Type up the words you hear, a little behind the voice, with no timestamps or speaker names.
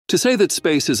To say that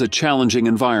space is a challenging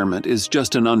environment is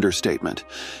just an understatement.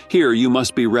 Here you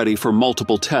must be ready for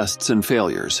multiple tests and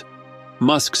failures.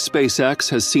 Musk's SpaceX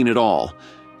has seen it all.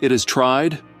 It has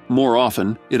tried, more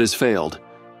often, it has failed.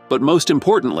 But most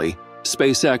importantly,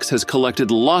 SpaceX has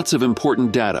collected lots of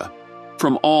important data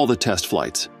from all the test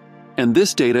flights. And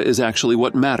this data is actually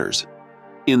what matters.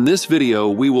 In this video,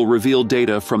 we will reveal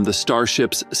data from the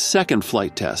Starship's second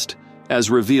flight test, as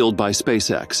revealed by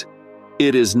SpaceX.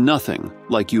 It is nothing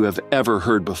like you have ever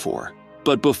heard before.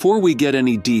 But before we get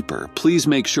any deeper, please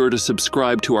make sure to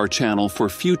subscribe to our channel for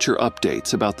future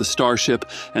updates about the Starship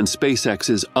and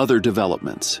SpaceX's other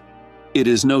developments. It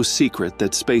is no secret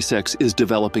that SpaceX is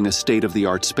developing a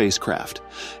state-of-the-art spacecraft,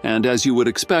 and as you would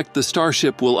expect, the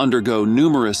Starship will undergo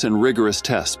numerous and rigorous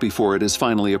tests before it is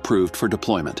finally approved for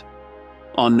deployment.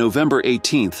 On November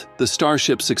 18th, the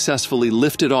Starship successfully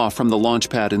lifted off from the launch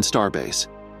pad in Starbase.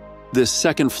 This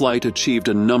second flight achieved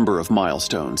a number of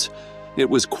milestones. It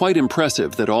was quite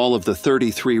impressive that all of the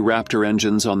 33 Raptor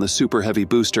engines on the Super Heavy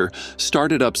booster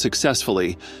started up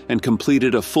successfully and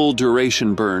completed a full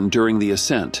duration burn during the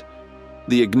ascent.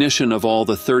 The ignition of all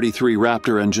the 33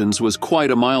 Raptor engines was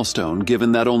quite a milestone,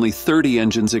 given that only 30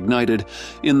 engines ignited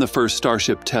in the first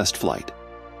Starship test flight.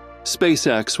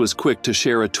 SpaceX was quick to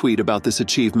share a tweet about this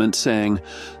achievement, saying,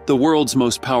 "The world's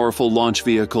most powerful launch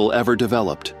vehicle ever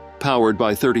developed, powered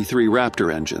by 33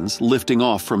 Raptor engines, lifting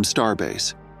off from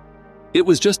Starbase." It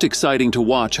was just exciting to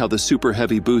watch how the Super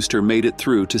Heavy booster made it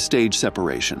through to stage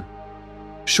separation.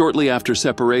 Shortly after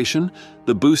separation,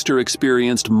 the booster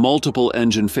experienced multiple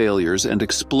engine failures and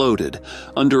exploded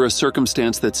under a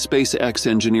circumstance that SpaceX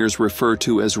engineers refer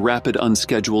to as rapid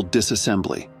unscheduled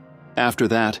disassembly. After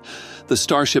that, the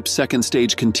Starship's second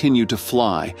stage continued to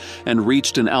fly and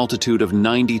reached an altitude of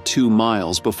 92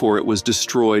 miles before it was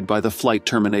destroyed by the flight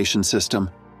termination system.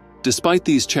 Despite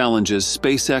these challenges,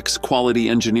 SpaceX Quality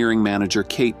Engineering Manager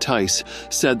Kate Tice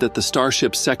said that the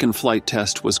Starship's second flight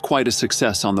test was quite a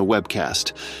success on the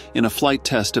webcast. In a flight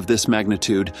test of this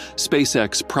magnitude,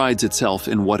 SpaceX prides itself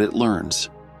in what it learns.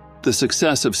 The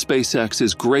success of SpaceX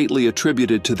is greatly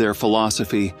attributed to their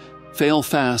philosophy, fail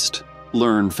fast,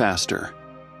 learn faster.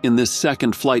 In this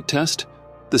second flight test,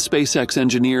 the SpaceX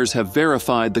engineers have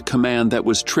verified the command that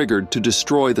was triggered to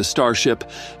destroy the Starship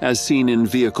as seen in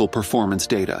vehicle performance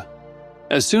data.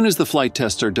 As soon as the flight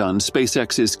tests are done,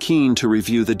 SpaceX is keen to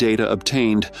review the data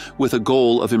obtained with a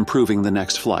goal of improving the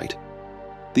next flight.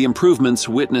 The improvements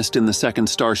witnessed in the second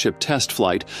Starship test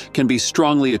flight can be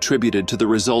strongly attributed to the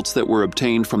results that were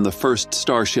obtained from the first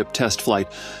Starship test flight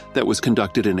that was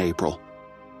conducted in April.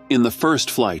 In the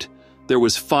first flight, there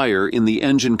was fire in the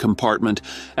engine compartment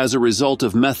as a result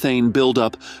of methane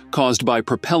buildup caused by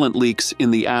propellant leaks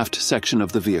in the aft section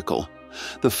of the vehicle.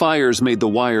 The fires made the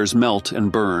wires melt and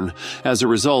burn. As a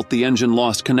result, the engine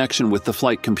lost connection with the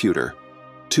flight computer.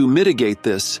 To mitigate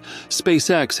this,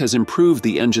 SpaceX has improved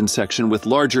the engine section with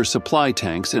larger supply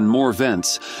tanks and more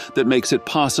vents that makes it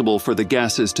possible for the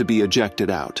gases to be ejected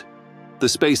out. The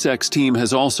SpaceX team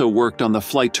has also worked on the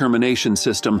flight termination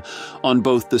system on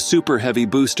both the Super Heavy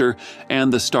booster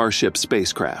and the Starship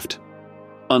spacecraft.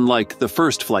 Unlike the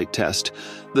first flight test,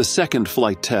 the second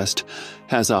flight test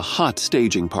has a hot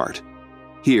staging part.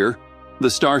 Here, the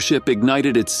Starship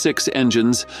ignited its 6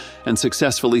 engines and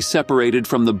successfully separated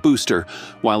from the booster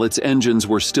while its engines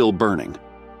were still burning.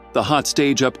 The hot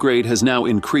stage upgrade has now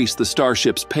increased the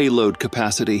Starship's payload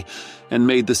capacity and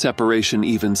made the separation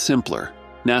even simpler.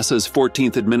 NASA's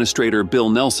 14th Administrator Bill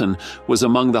Nelson was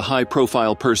among the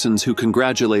high-profile persons who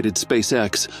congratulated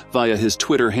SpaceX via his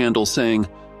Twitter handle, saying,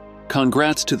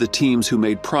 "Congrats to the teams who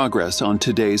made progress on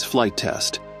today's flight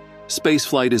test.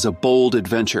 Spaceflight is a bold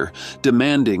adventure,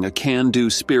 demanding a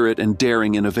can-do spirit and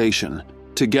daring innovation.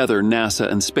 Together,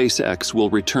 NASA and SpaceX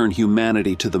will return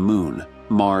humanity to the Moon,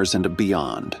 Mars, and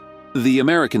beyond." The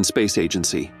American Space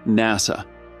Agency, NASA,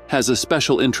 has a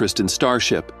special interest in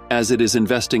Starship as it is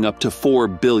investing up to $4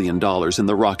 billion in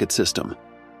the rocket system.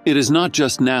 It is not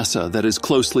just NASA that is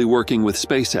closely working with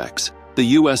SpaceX. The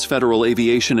U.S. Federal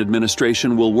Aviation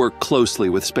Administration will work closely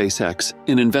with SpaceX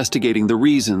in investigating the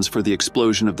reasons for the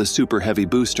explosion of the Super Heavy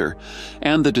booster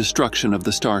and the destruction of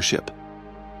the Starship.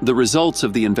 The results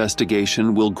of the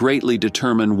investigation will greatly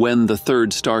determine when the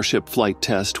third Starship flight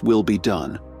test will be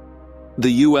done.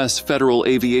 The U.S. Federal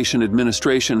Aviation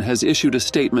Administration has issued a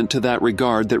statement to that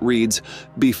regard that reads,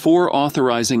 "Before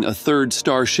authorizing a third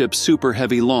Starship Super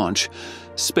Heavy launch,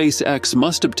 SpaceX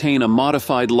must obtain a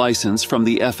modified license from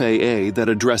the FAA that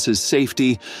addresses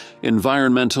safety,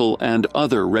 environmental, and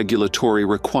other regulatory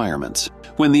requirements.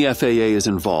 When the FAA is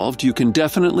involved, you can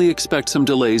definitely expect some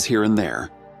delays here and there.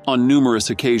 On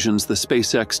numerous occasions, the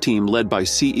SpaceX team led by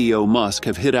CEO Musk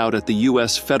have hit out at the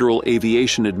U.S. Federal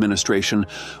Aviation Administration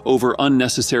over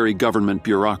unnecessary government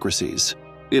bureaucracies.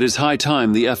 It is high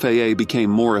time the FAA became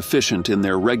more efficient in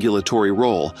their regulatory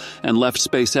role and left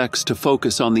SpaceX to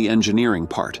focus on the engineering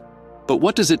part. But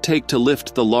what does it take to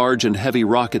lift the large and heavy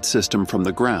rocket system from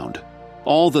the ground?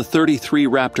 All the 33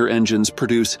 Raptor engines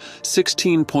produce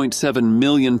 16.7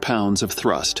 million pounds of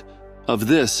thrust. Of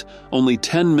this, only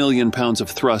 10 million pounds of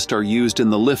thrust are used in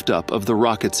the lift-up of the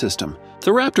rocket system.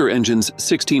 The Raptor engine's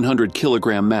 1,600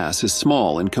 kilogram mass is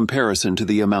small in comparison to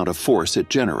the amount of force it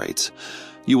generates.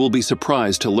 You will be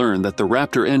surprised to learn that the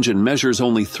Raptor engine measures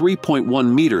only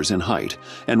 3.1 meters in height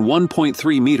and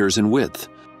 1.3 meters in width.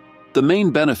 The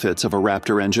main benefits of a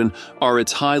Raptor engine are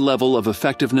its high level of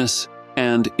effectiveness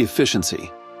and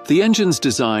efficiency. The engine's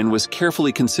design was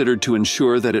carefully considered to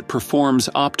ensure that it performs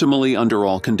optimally under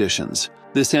all conditions.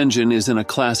 This engine is in a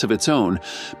class of its own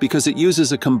because it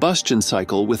uses a combustion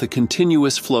cycle with a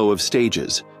continuous flow of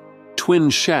stages.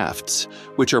 Twin shafts,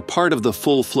 which are part of the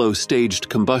full-flow staged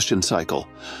combustion cycle,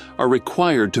 are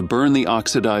required to burn the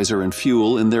oxidizer and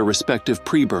fuel in their respective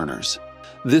preburners.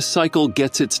 This cycle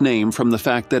gets its name from the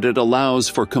fact that it allows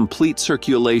for complete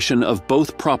circulation of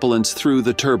both propellants through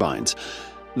the turbines.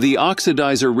 The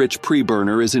oxidizer-rich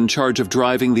preburner is in charge of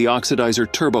driving the oxidizer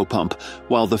turbopump,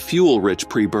 while the fuel-rich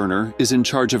preburner is in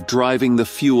charge of driving the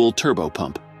fuel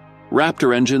turbopump.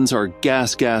 Raptor engines are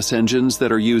gas engines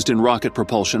that are used in rocket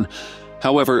propulsion.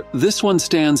 However, this one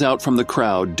stands out from the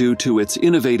crowd due to its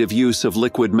innovative use of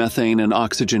liquid methane and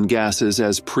oxygen gases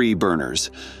as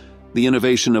pre-burners. The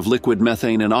innovation of liquid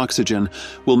methane and oxygen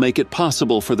will make it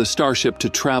possible for the Starship to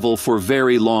travel for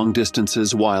very long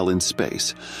distances while in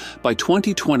space. By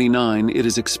 2029, it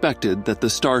is expected that the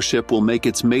Starship will make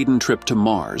its maiden trip to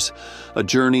Mars, a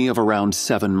journey of around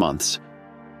 7 months.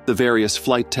 The various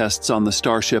flight tests on the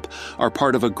Starship are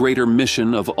part of a greater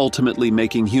mission of ultimately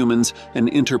making humans an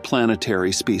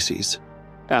interplanetary species.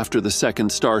 After the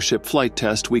second Starship flight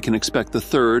test, we can expect the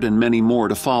third and many more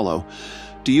to follow.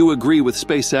 Do you agree with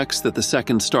SpaceX that the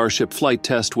second Starship flight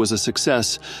test was a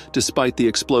success despite the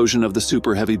explosion of the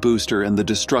Super Heavy booster and the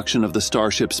destruction of the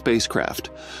Starship spacecraft?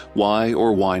 Why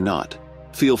or why not?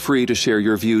 Feel free to share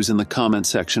your views in the comment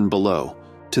section below.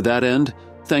 To that end,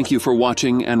 thank you for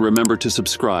watching and remember to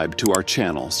subscribe to our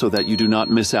channel so that you do not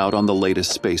miss out on the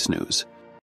latest space news.